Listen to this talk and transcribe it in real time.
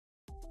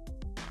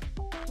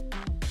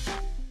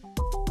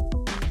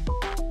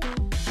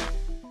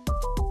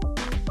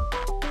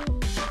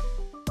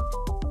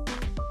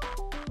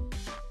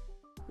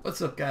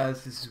What's up,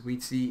 guys? This is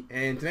Weedsy,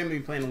 and today I'm going to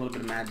be playing a little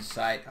bit of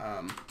Magicite.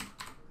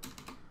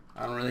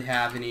 I don't really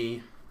have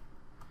any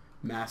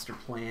master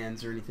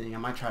plans or anything. I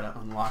might try to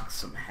unlock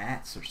some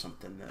hats or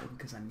something, though,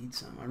 because I need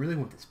some. I really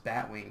want this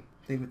Batwing.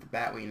 I think with the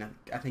Batwing,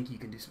 I think you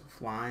can do some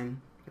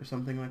flying or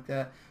something like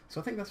that.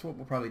 So I think that's what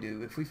we'll probably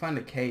do. If we find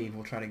a cave,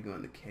 we'll try to go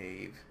in the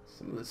cave.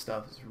 Some of this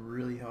stuff is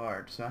really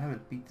hard, so I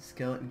haven't beat the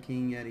Skeleton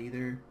King yet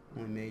either.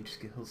 Only mage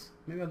skills.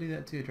 Maybe I'll do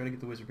that too. Try to get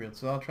the Wizard build.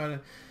 So I'll try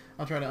to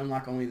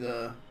unlock only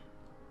the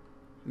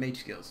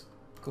mage skills.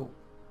 Cool.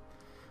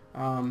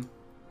 The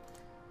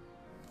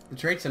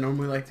traits I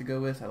normally like to go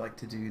with, I like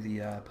to do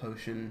the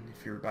potion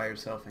if you're by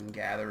yourself, and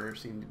gatherer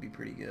seem to be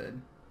pretty good.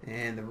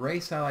 And the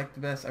race I like the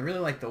best. I really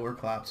like the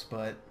Orclops,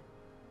 but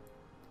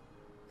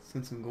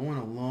since I'm going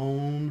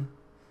alone,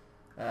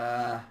 you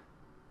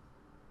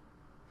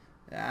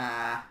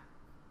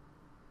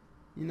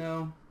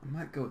know, I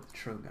might go with the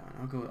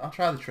Trogon. I'll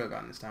try the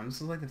Trogon this time.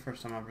 This is like the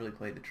first time I've really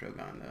played the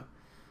Trogon though.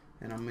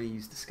 And I'm gonna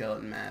use the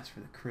Skeleton Mask for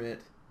the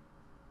crit.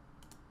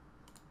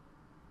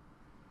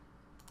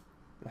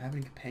 Do I have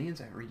any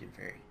companions? I have Region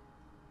Fairy.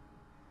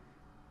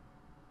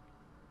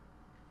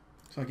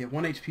 So I get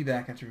 1 HP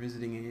back after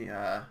visiting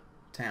a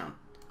town.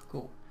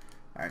 Cool.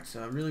 Alright,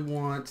 so I really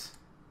want...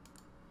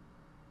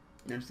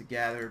 There's the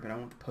Gatherer, but I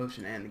want the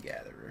Potion and the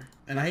Gatherer.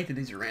 And I hate that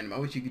these are random. I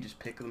wish you could just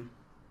pick them.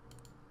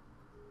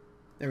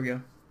 There we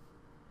go.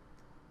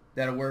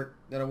 That'll work.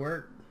 That'll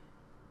work.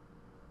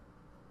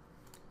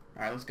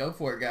 Alright, let's go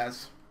for it,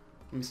 guys.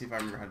 Let me see if I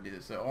remember how to do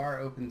this. So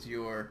R opens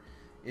your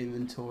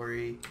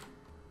inventory.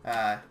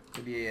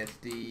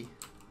 WASD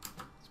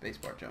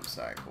spacebar jump.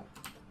 Sorry, cool.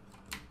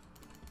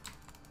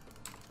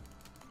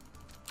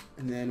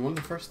 And then one of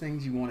the first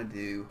things you want to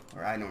do,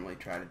 or I normally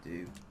try to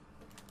do,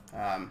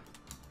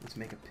 is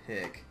make a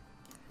pick.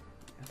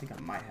 I think I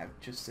might have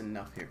just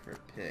enough here for a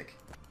pick.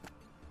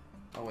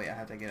 Oh wait, I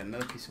have to get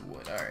another piece of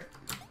wood. Alright.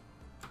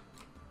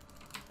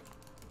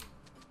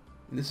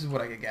 And this is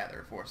what I could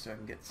gather for, so I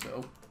can get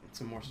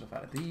some more stuff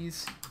out of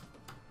these.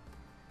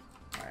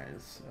 Alright,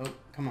 oh,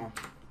 come on.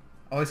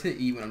 I always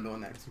hit E when I'm doing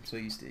that because I'm so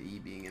used to E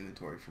being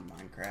inventory from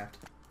Minecraft.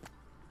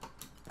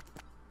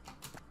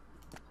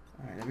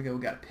 Alright, there we go.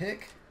 We got a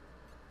pick.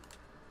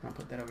 I'll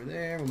put that over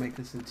there. We'll make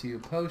this into a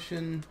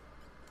potion.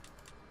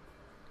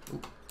 Ooh.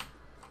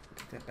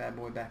 Pick that bad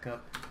boy back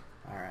up.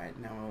 Alright,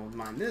 now we'll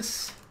mine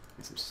this.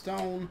 Get some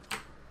stone.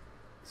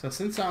 So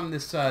since I'm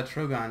this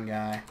Trogon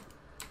guy,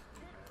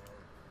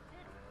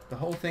 the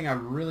whole thing I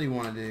really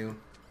want to do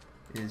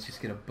is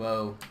just get a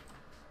bow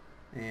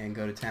and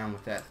go to town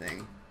with that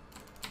thing.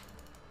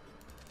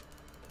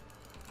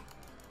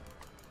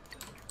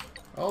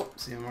 Oh,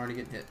 see, I'm already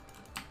getting hit.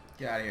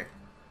 Get out of here.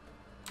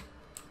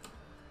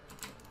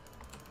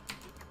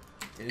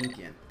 Did it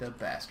again. The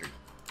bastard.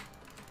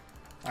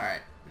 Alright.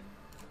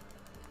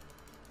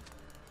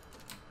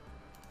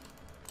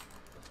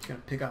 Just gonna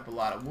pick up a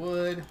lot of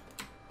wood.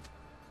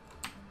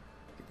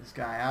 Get this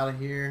guy out of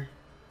here.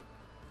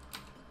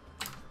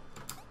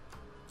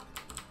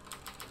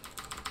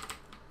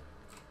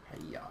 Hey,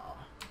 y'all.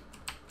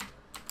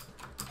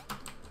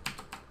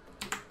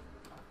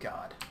 Oh,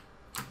 God.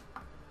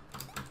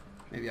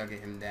 Maybe I'll get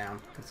him down,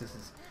 because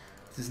this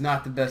is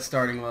not the best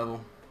starting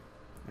level.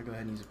 I'll go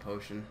ahead and use a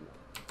potion.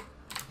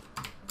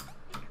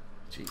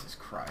 Jesus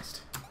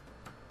Christ.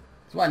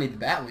 That's why I need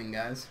the Batwing,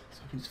 guys. So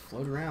I can just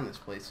float around this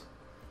place.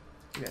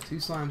 We got 2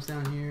 slimes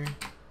down here.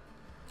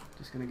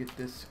 Just gonna get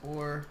this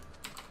ore.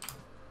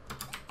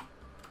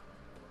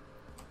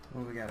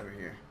 What do we got over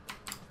here?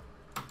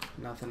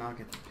 Nothing. I'll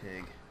get the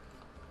pig.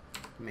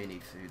 May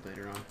need food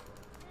later on.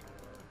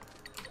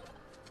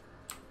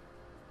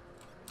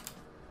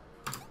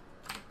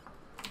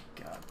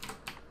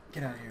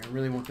 Get out of here. I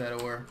really want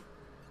that ore.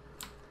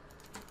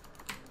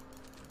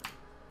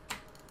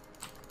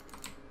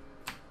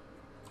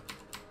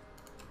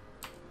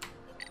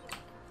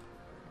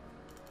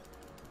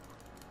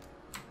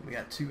 We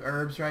got 2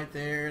 herbs right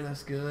there.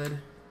 That's good.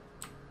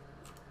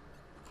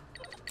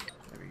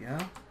 There we go.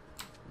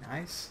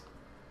 Nice.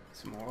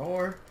 Some more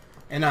ore.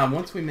 And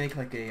once we make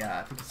like a,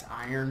 I think it's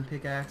iron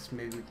pickaxe,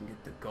 maybe we can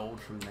get the gold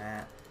from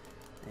that.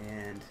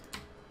 And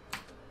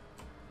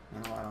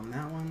not a lot on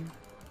that one.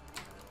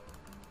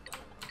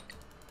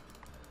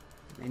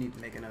 They need to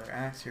make another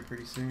axe here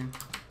pretty soon.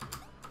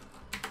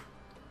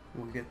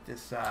 We'll get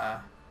this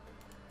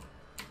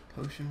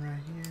potion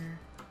right here.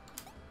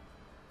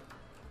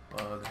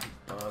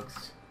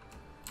 Bugs.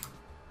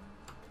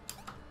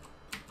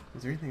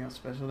 Is there anything else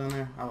special down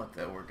there? I'll let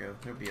that ore go.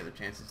 There'll be other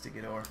chances to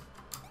get ore.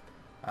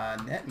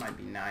 Net might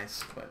be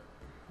nice, but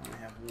I only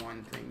have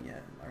one thing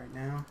yet right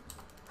now.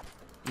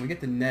 When we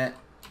get the net,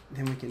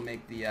 then we can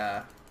make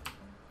the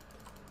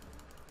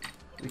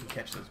we can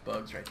catch those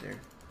bugs right there.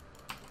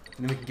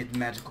 And then we can get the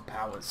magical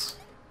powers.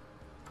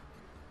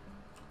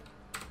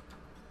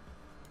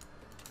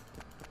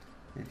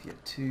 And if you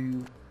have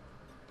 2...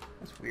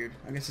 That's weird.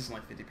 I guess it's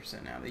only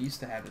 50% now. They used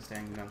to have this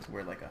thing down to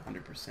where like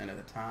 100% of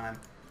the time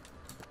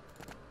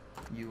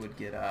you would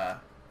get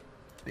a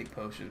big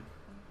potion.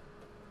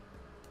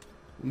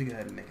 Let me go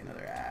ahead and make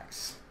another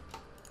axe.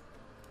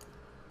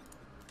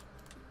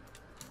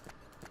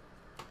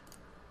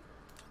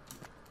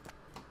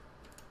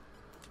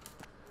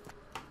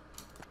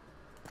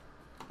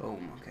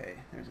 Okay,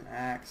 there's an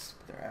axe.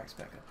 Put their axe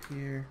back up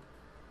here.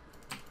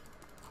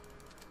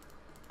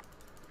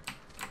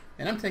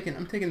 And I'm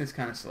taking this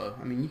kind of slow.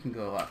 I mean, you can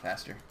go a lot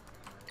faster.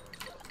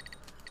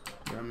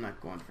 But I'm not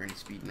going for any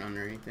speed run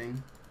or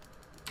anything.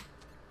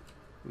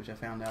 Which I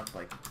found out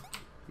like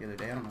the other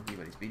day. I don't know if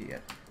anybody's beat it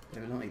yet. But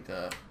it was only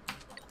the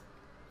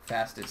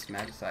fastest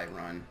Magicite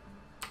run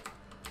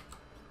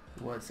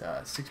was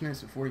 6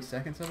 minutes and 40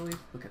 seconds, I believe.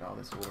 Look at all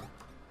this ore.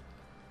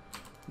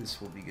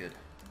 This will be good.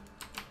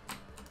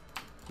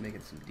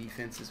 Making some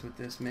defenses with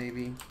this,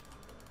 maybe.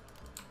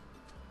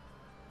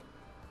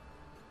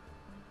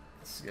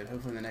 This is good.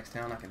 Hopefully in the next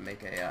town I can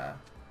make a...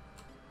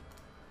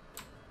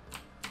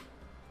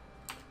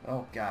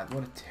 Oh god,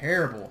 what a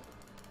terrible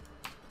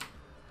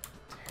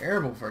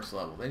first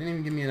level. They didn't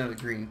even give me another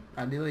green.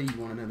 Ideally you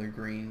want another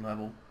green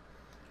level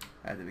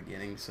at the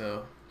beginning,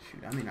 so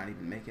shoot, I may not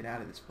even make it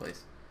out of this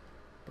place.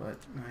 But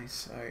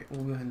nice. Alright,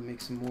 we'll go ahead and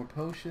make some more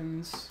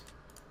potions.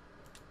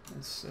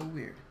 That's so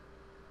weird.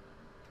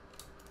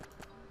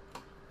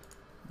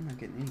 I'm not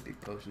getting any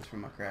big potions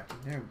from my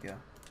crafting. There we go.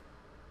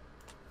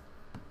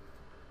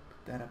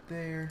 Put that up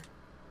there.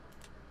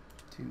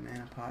 2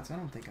 mana pots. I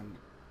don't think I'm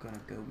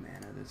gonna go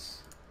mana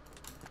this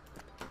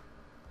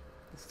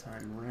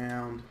time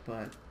around,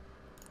 but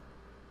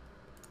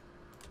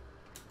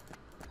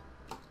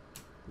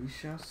we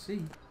shall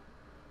see.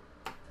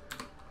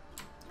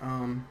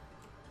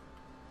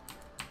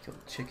 Kill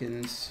the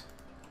chickens.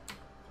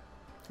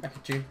 Back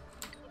at you.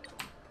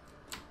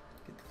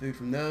 Get the food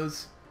from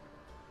those.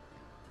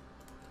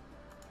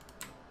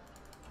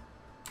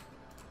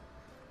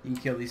 You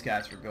can kill these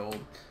guys for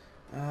gold.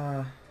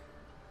 I've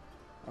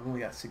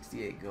only got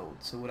 68 gold.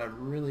 So what I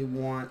really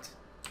want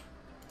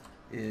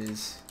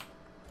is...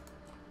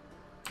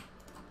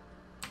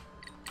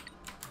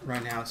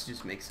 right now, let's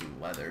just make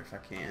some leather if I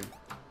can.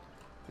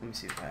 Let me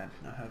see if I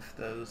have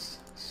those.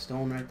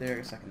 Stone right there. I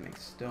guess I can make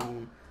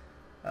stone.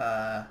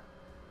 I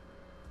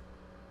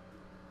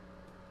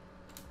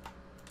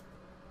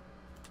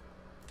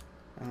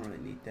don't really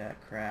need that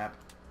crap.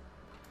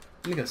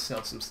 Let me go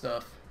sell some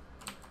stuff.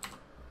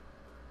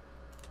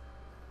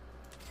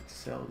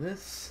 Sell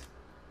this.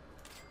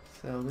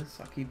 Sell this.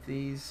 I'll keep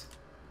these.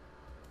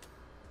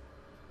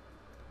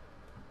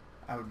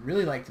 I would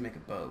really like to make a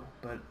bow,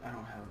 but I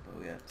don't have a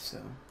bow yet,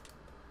 so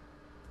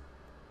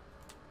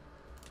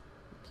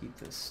keep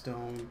this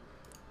stone.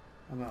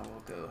 How about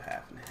we'll go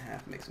half and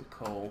half, make some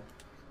coal.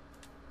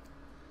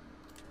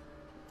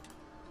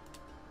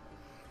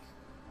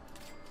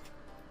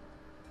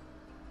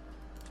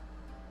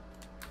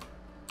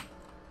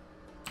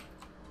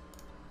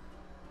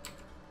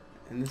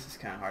 And this is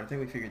kind of hard. I think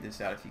we figured this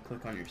out. If you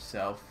click on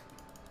yourself,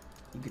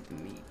 you get the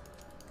meat.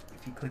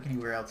 If you click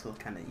anywhere else, it'll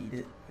kind of eat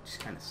it, which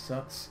kind of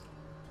sucks.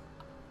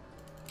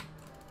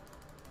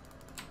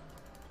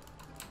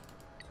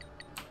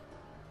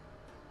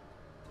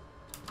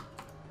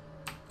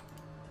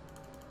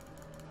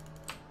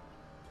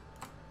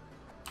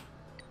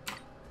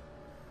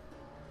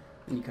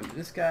 Then you come to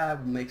this guy,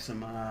 we'll make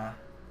some,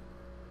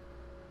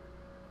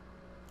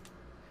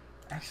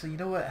 actually, you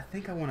know what? I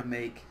think I want to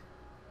make,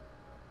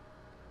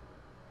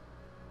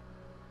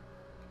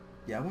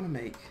 yeah, I want to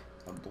make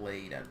a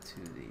blade out of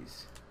 2 of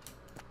these.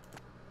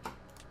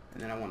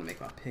 And then I want to make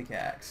my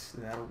pickaxe.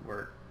 That'll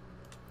work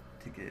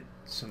to get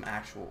some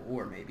actual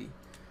ore, maybe.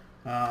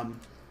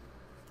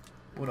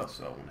 What else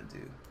do I want to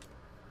do?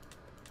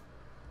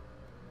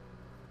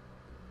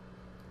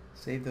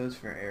 Save those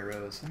for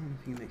arrows. I don't know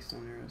if you can make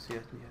stone arrows. Yeah,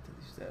 you have to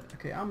use that.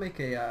 Okay, I'll make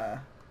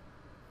a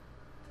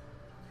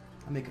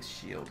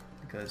shield,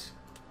 because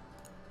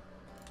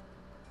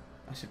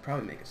I should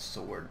probably make a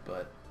sword,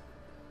 but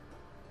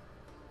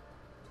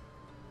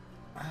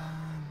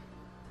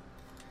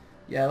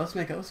yeah, let's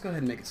go ahead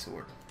and make a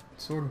sword.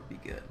 Sword would be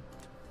good.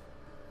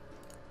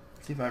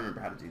 Let's see if I remember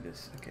how to do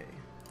this. Okay.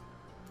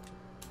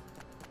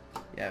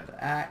 You have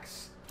the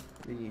axe,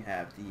 then you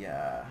have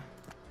the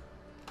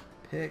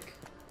pick,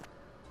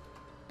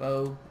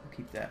 bow. I'll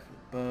keep that for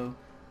the bow.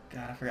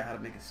 God, I forgot how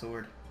to make a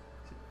sword.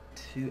 Is it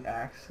 2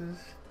 axes?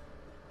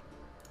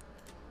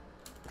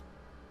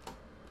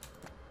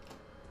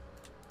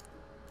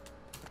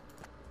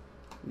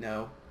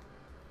 No.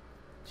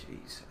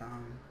 Jeez.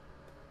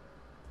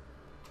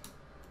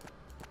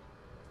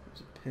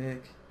 There's a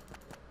pick.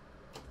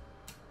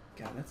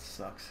 God, that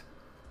sucks.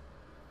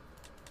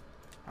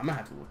 I'm gonna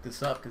have to look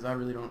this up because I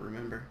really don't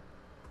remember.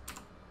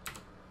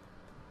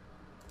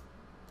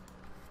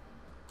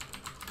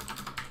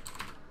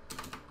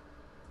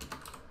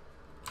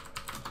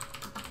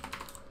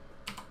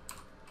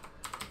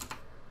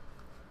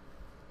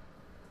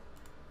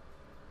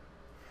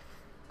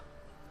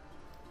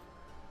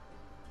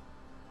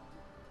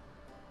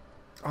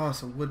 Oh,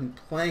 it's a wooden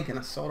plank, and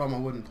I sold all my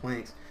wooden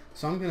planks.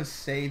 So I'm going to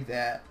save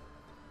that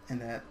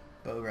and that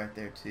bow right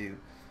there, too.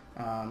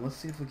 Let's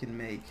see if we can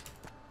make...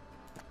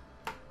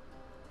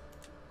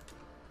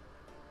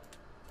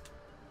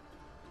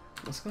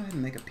 Let's go ahead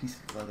and make a piece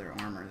of leather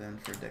armor, then,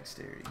 for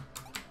dexterity.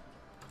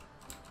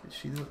 Is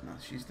she the... No,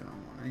 she's the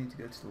wrong one. I need to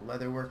go to the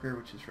leather worker,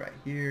 which is right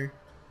here.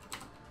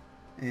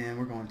 And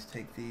we're going to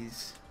take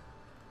these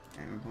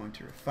and we're going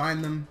to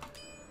refine them.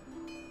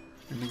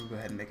 And then we'll go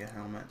ahead and make a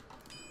helmet.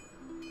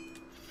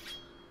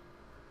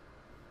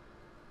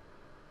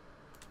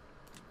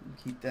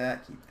 Keep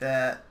that, keep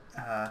that.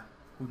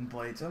 Wooden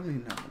blades. I don't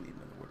even know if I need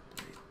another wooden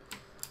blade.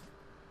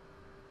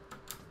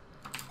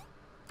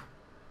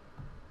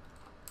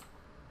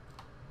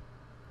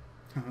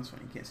 Oh, that's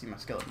funny. You can't see my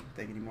skeleton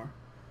thing anymore.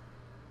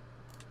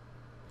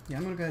 Yeah,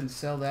 I'm going to go ahead and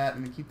sell that. I'm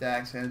going to keep the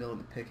axe handle and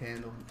the pick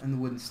handle and the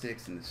wooden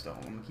sticks and the stone.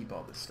 I'm going to keep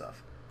all this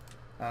stuff.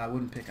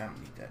 Wooden pick, I don't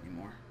need that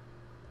anymore.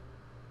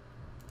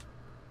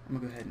 I'm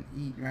going to go ahead and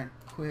eat right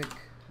quick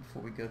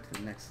before we go to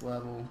the next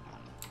level.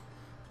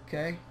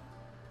 Okay.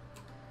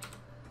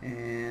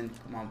 And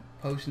put my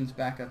potions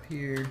back up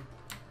here.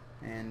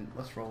 And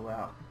let's roll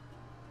out.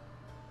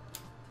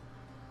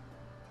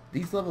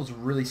 These levels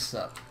really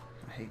suck.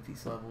 I hate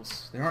these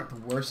levels. They aren't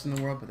the worst in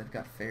the world, but they've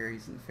got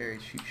fairies, and the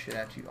fairies shoot shit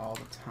at you all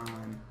the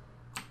time.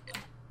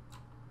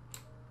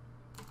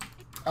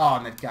 Oh,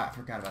 and I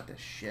forgot about this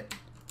shit.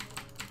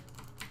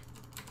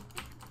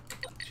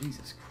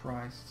 Jesus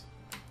Christ.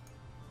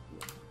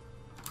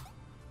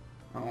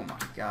 Oh my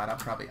god,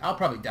 I'll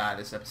probably die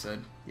this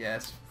episode. Yeah,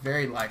 it's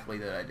very likely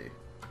that I do.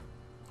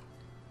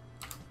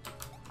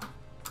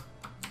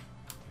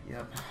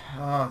 Yep.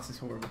 Oh, this is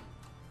horrible.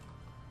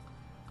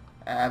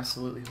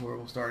 Absolutely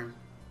horrible starting.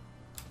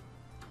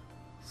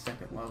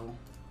 Second level.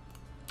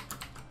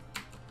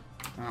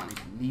 I don't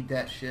even need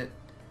that shit.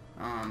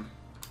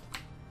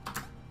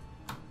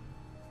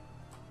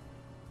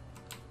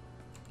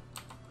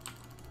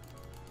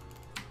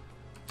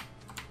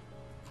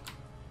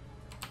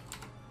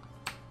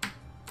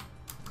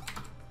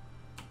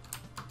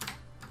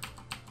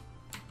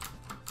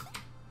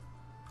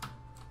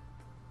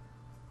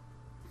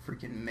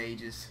 Freaking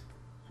mages.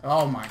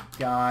 Oh my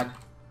god.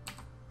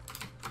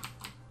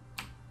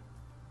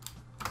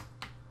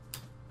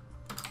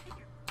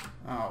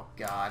 Oh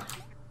god.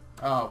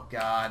 Oh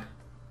god.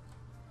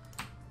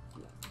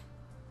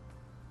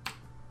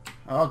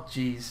 Oh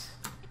jeez.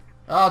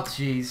 Oh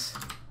jeez.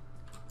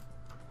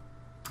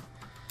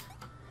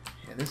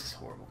 Yeah, this is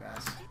horrible,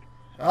 guys.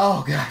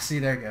 Oh god, see,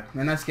 there you go.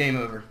 And that's game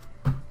over.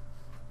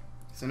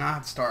 So now I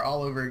have to start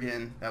all over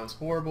again. That was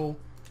horrible.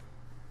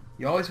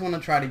 You always want to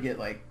try to get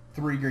like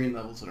 3 green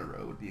levels in a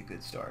row would be a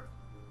good start.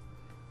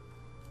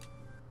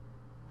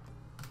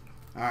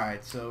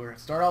 Alright, so we're going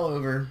to start all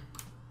over.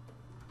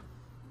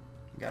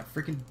 Got a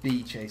freaking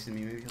bee chasing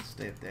me. Maybe he'll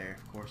stay up there.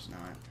 Of course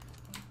not.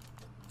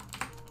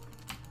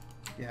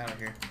 Get out of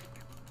here.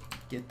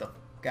 Get the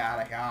fuck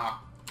out of here.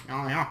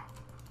 Oh, yeah.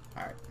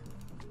 Alright.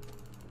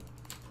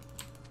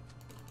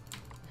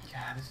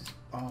 God, this is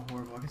all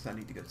horrible. I guess I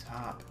need to go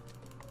top.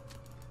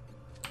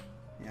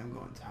 Yeah, I'm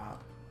going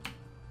top.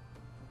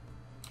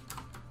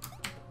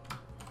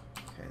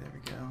 Okay, there we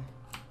go.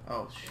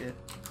 Oh, shit.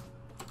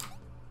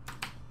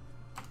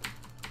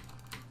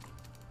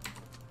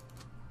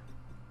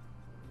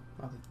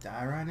 I'm about to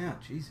die right now.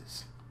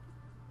 Jesus.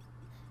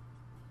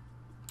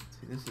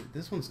 See,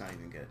 this one's not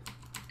even good.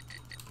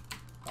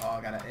 Oh,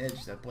 I got to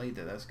edge that blade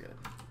there. That's good.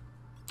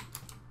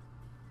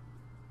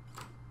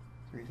 Is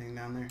there anything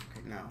down there?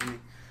 Okay, no.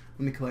 Let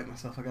me collect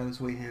myself. I got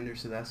this weight hander,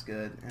 so that's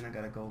good. And I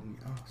got a golden...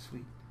 Oh,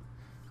 sweet.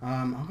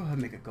 I'll go ahead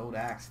and make a gold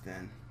axe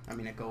then. I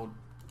mean, a gold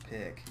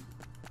pick.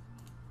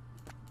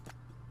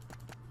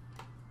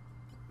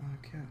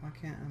 Okay, why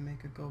can't I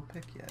make a gold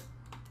pick yet?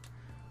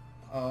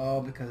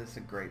 Oh, because it's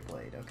a great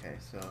blade. Okay,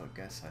 so I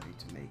guess I need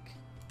to make...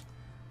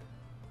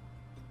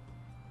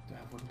 Do I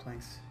have wooden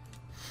planks?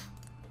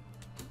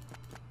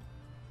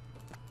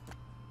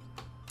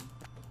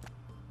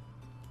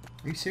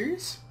 Are you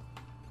serious?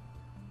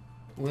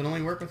 Will it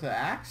only work with the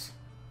axe?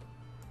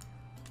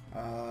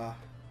 I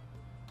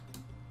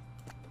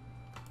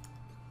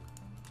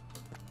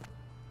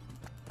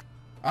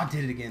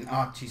did it again.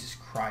 Oh, Jesus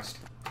Christ.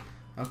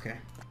 Okay.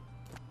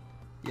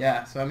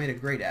 Yeah, so I made a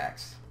great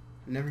axe.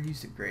 I've never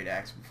used a great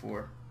axe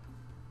before.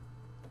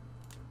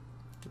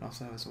 It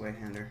also has a weight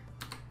hander.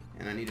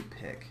 And I need a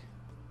pick.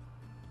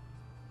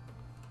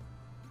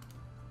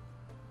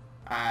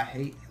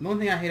 The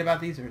only thing I hate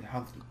about these are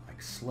how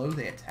like slow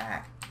they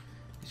attack.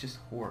 It's just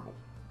horrible.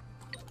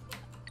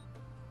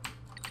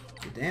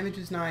 The damage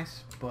is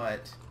nice,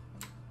 but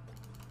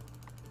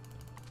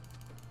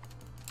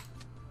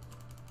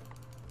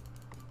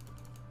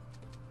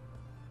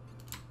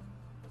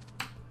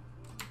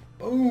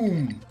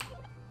boom!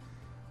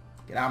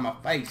 Get out of my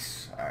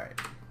face. Alright.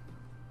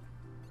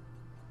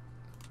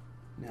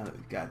 Now that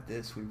we've got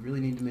this, we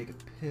really need to make a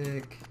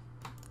pick.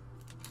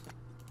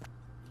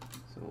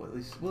 So we'll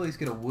at least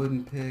get a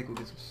wooden pick. We'll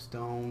get some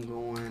stone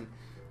going.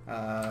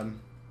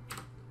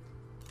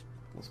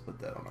 Let's put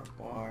that on our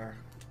bar.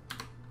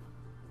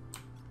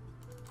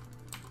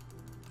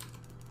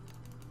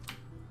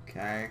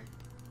 Okay.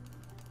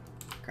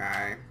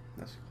 Okay.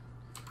 That's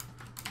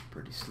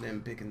pretty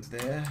slim pickings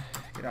there.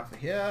 Get off of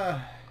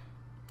here.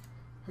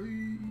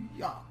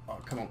 Yeah. Oh,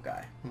 come on,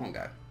 guy. Come on,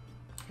 guy.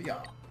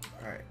 Yeah.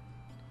 Alright.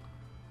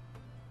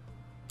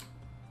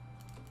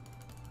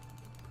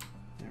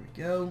 There we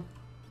go.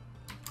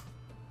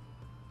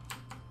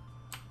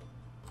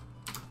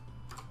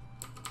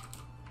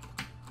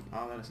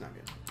 Oh, that is not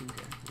good.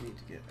 Okay, we need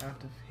to get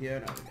out of here.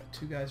 Now we got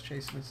two guys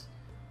chasing us.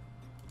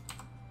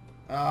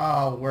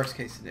 Oh, worst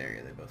case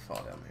scenario, they both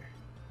fall down there.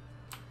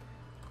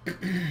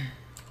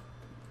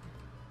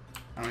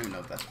 I don't even know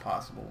if that's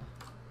possible.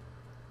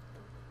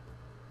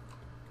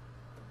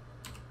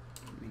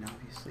 I mean,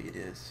 obviously it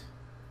is.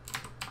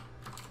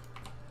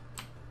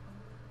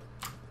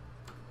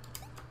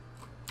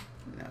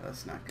 No,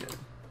 that's not good.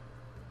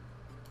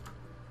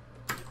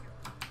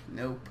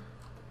 Nope.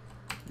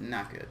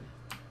 Not good.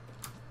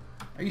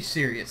 Are you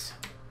serious?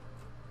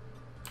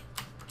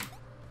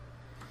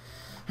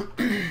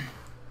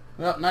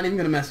 Well, not even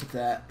gonna mess with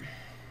that.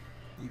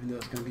 Even though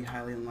it's gonna be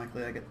highly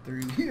unlikely I get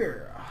through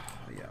here.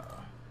 Oh, yeah.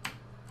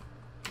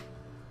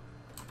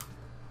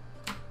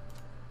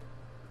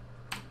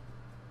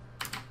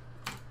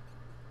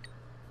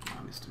 Oh,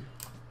 I missed him.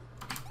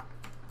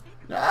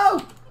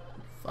 No!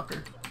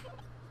 Fucker.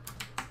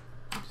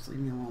 Just leave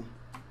me alone.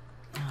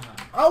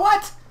 Oh,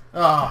 what?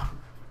 Oh.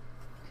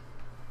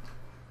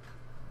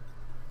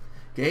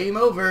 Game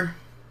over.